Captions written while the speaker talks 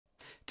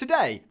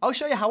Today, I'll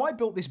show you how I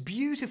built this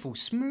beautiful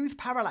smooth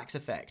parallax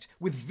effect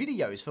with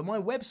videos for my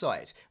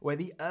website where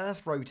the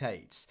Earth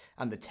rotates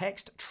and the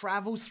text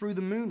travels through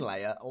the moon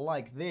layer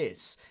like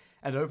this.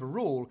 And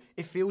overall,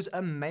 it feels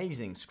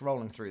amazing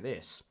scrolling through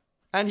this.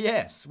 And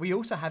yes, we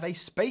also have a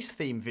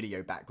space-themed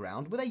video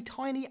background with a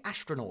tiny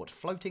astronaut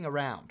floating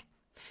around.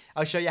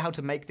 I'll show you how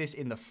to make this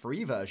in the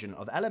free version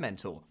of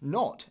Elementor,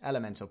 not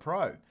Elementor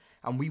Pro,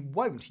 and we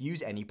won't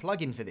use any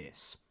plugin for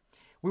this.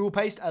 We will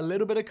paste a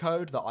little bit of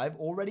code that I've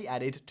already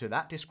added to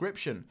that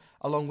description,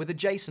 along with a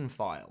JSON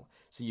file,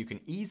 so you can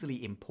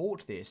easily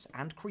import this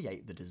and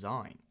create the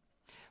design.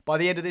 By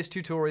the end of this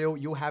tutorial,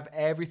 you'll have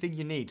everything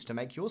you need to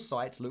make your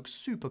site look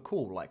super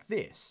cool like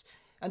this.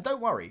 And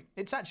don't worry,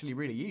 it's actually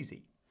really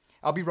easy.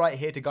 I'll be right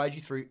here to guide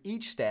you through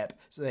each step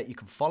so that you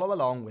can follow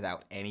along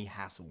without any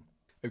hassle.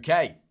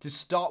 Okay, to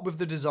start with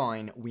the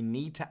design, we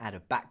need to add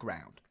a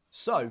background.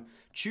 So,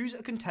 choose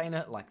a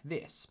container like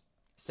this.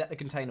 Set the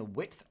container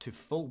width to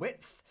full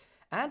width,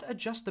 and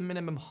adjust the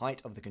minimum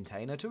height of the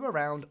container to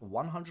around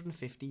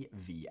 150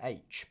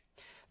 VH.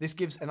 This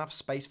gives enough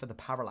space for the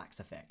parallax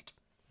effect.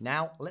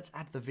 Now, let's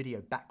add the video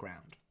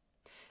background.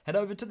 Head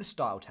over to the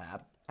Style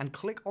tab and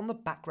click on the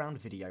Background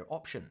Video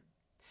option.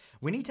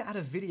 We need to add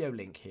a video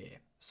link here,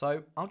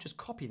 so I'll just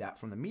copy that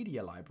from the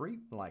media library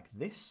like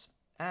this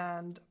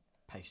and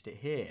paste it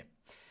here.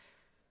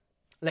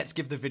 Let's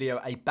give the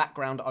video a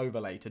background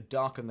overlay to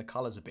darken the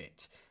colors a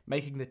bit,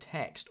 making the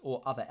text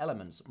or other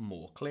elements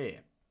more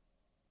clear.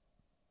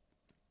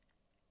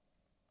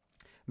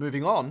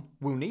 Moving on,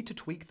 we'll need to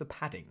tweak the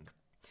padding.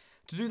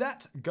 To do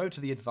that, go to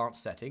the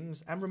advanced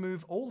settings and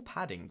remove all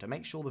padding to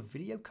make sure the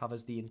video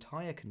covers the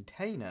entire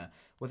container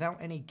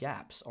without any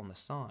gaps on the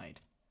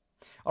side.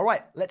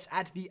 Alright, let's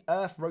add the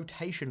Earth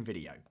rotation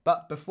video,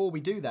 but before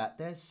we do that,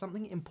 there's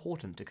something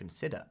important to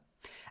consider.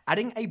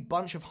 Adding a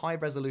bunch of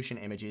high-resolution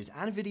images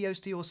and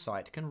videos to your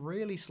site can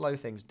really slow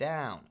things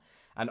down.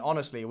 And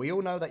honestly, we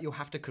all know that you'll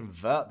have to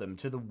convert them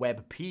to the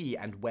WebP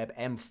and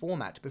WebM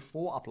format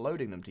before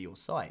uploading them to your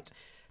site.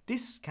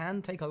 This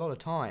can take a lot of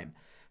time.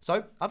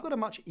 So I've got a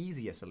much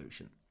easier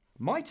solution.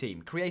 My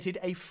team created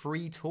a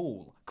free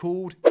tool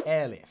called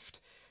Airlift.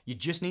 You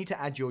just need to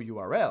add your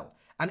URL,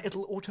 and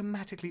it'll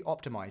automatically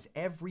optimize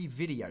every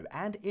video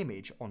and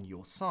image on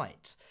your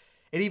site.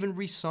 It even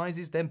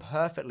resizes them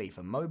perfectly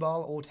for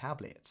mobile or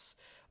tablets.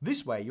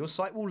 This way, your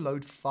site will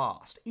load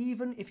fast,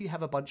 even if you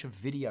have a bunch of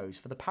videos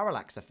for the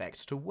parallax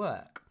effect to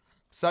work.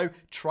 So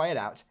try it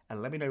out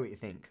and let me know what you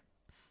think.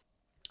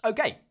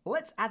 Okay,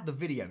 let's add the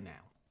video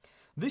now.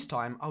 This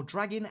time, I'll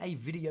drag in a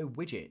video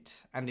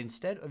widget, and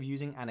instead of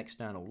using an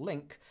external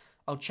link,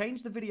 I'll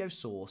change the video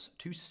source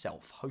to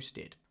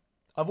self-hosted.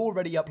 I've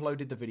already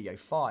uploaded the video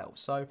file,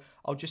 so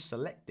I'll just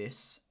select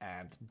this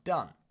and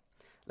done.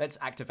 Let's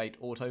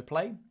activate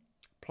autoplay.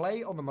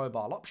 Play on the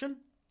mobile option,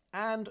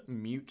 and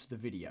mute the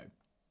video.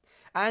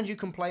 And you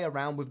can play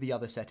around with the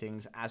other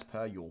settings as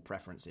per your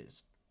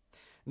preferences.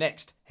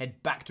 Next,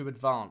 head back to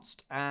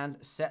advanced and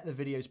set the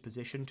video's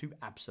position to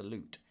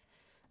absolute.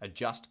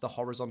 Adjust the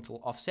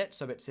horizontal offset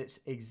so it sits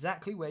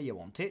exactly where you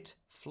want it,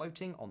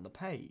 floating on the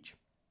page.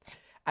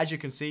 As you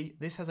can see,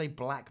 this has a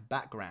black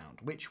background,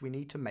 which we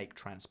need to make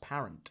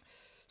transparent.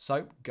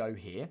 So go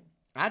here,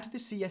 add the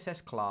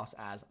CSS class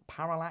as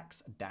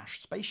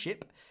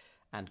Parallax-spaceship,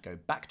 and go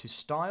back to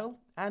Style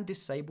and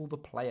disable the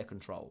player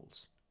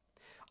controls.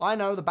 I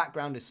know the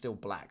background is still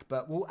black,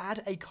 but we'll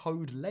add a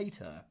code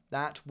later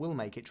that will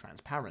make it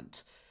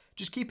transparent.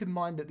 Just keep in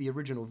mind that the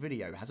original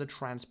video has a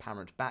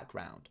transparent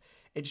background.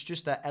 It's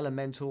just that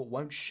Elementor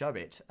won't show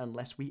it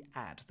unless we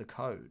add the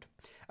code.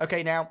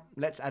 Okay, now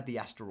let's add the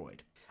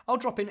asteroid. I'll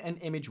drop in an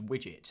image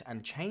widget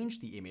and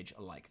change the image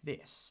like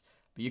this,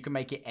 but you can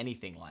make it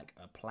anything like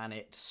a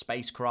planet,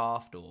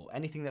 spacecraft, or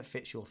anything that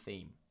fits your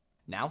theme.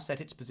 Now set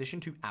its position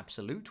to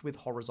absolute with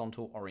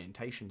horizontal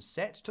orientation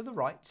set to the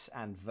right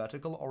and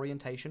vertical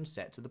orientation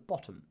set to the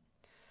bottom.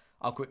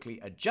 I'll quickly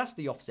adjust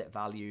the offset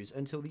values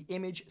until the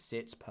image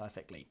sits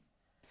perfectly.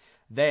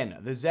 Then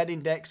the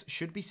Z-index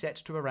should be set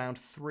to around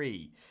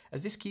 3,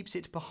 as this keeps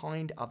it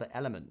behind other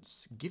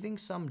elements, giving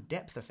some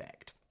depth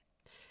effect.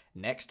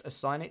 Next,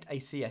 assign it a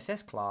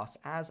CSS class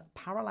as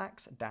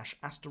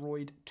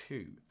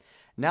Parallax-asteroid2.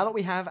 Now that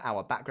we have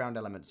our background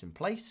elements in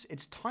place,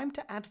 it's time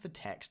to add the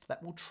text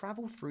that will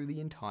travel through the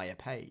entire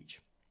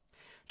page.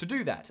 To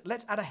do that,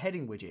 let's add a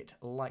heading widget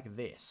like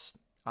this.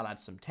 I'll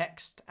add some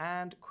text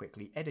and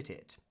quickly edit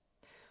it.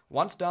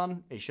 Once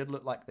done, it should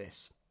look like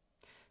this.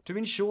 To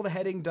ensure the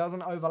heading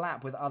doesn't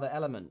overlap with other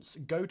elements,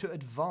 go to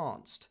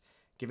Advanced,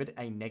 give it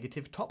a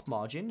negative top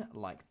margin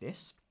like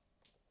this,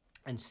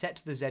 and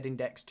set the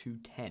Z-index to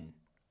 10.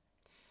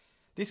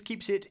 This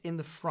keeps it in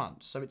the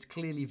front so it's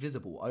clearly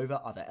visible over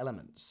other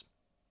elements.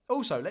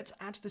 Also, let's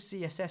add the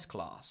CSS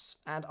class,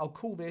 and I'll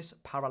call this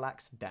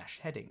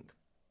Parallax-heading.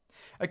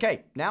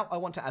 Okay, now I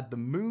want to add the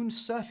moon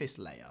surface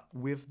layer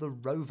with the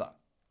rover.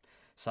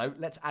 So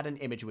let's add an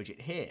image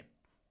widget here.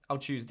 I'll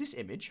choose this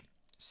image,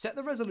 set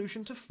the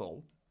resolution to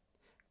full,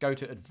 go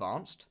to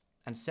Advanced,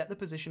 and set the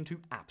position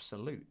to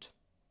Absolute.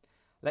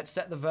 Let's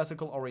set the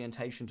vertical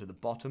orientation to the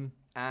bottom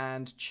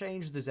and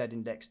change the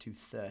z-index to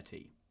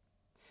 30.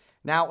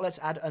 Now let's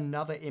add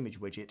another image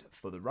widget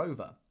for the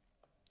rover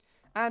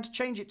and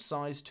change its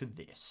size to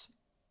this.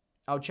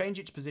 I'll change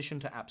its position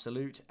to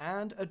absolute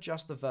and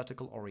adjust the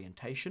vertical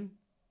orientation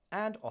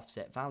and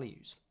offset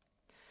values.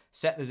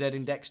 Set the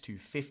z-index to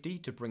 50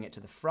 to bring it to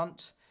the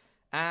front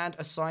and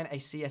assign a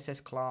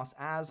CSS class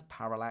as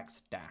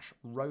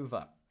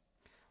Parallax-rover.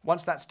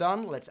 Once that's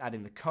done, let's add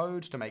in the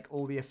code to make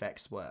all the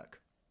effects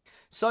work.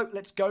 So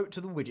let's go to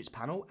the widgets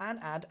panel and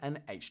add an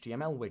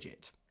HTML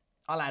widget.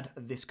 I'll add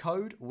this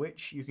code,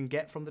 which you can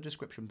get from the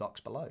description box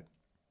below.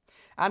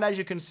 And as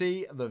you can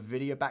see, the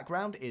video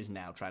background is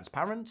now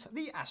transparent,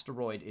 the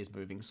asteroid is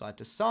moving side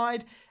to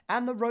side,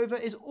 and the rover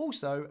is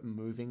also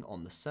moving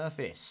on the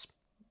surface.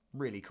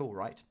 Really cool,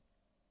 right?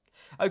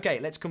 Okay,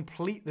 let's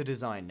complete the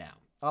design now.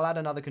 I'll add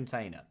another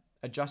container,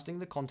 adjusting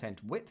the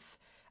content width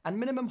and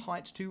minimum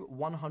height to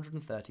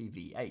 130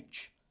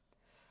 VH.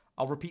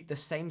 I'll repeat the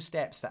same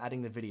steps for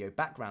adding the video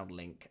background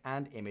link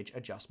and image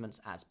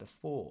adjustments as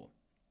before.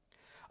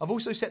 I've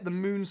also set the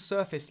moon's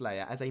surface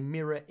layer as a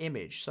mirror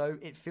image, so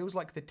it feels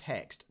like the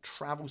text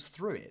travels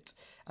through it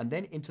and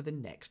then into the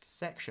next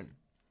section.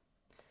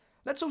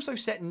 Let's also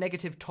set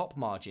negative top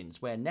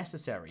margins where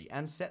necessary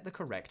and set the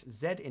correct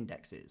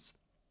z-indexes.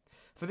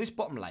 For this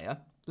bottom layer,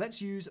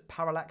 let's use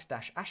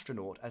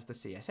Parallax-astronaut as the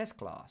CSS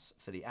class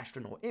for the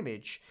astronaut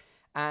image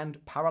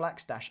and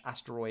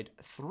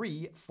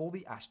Parallax-asteroid3 for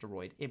the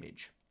asteroid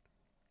image.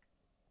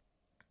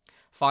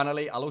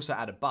 Finally, I'll also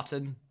add a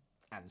button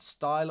and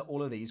style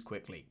all of these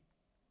quickly.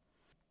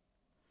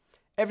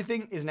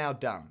 Everything is now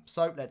done,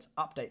 so let's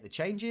update the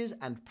changes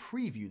and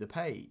preview the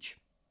page.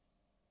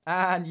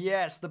 And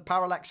yes, the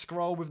parallax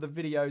scroll with the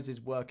videos is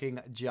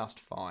working just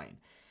fine.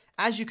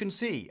 As you can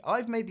see,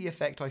 I've made the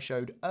effect I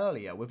showed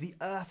earlier with the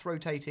Earth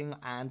rotating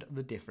and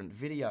the different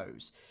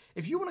videos.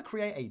 If you want to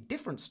create a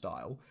different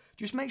style,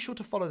 just make sure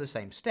to follow the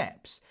same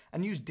steps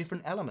and use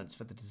different elements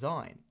for the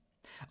design.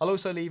 I'll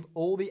also leave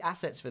all the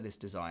assets for this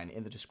design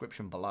in the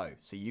description below,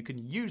 so you can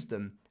use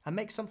them and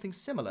make something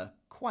similar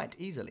quite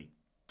easily.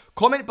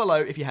 Comment below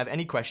if you have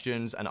any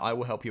questions and I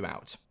will help you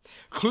out.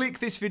 Click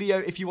this video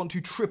if you want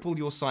to triple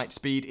your site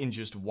speed in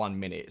just 1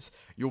 minute.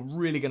 You're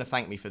really going to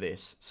thank me for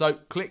this. So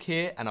click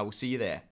here and I will see you there.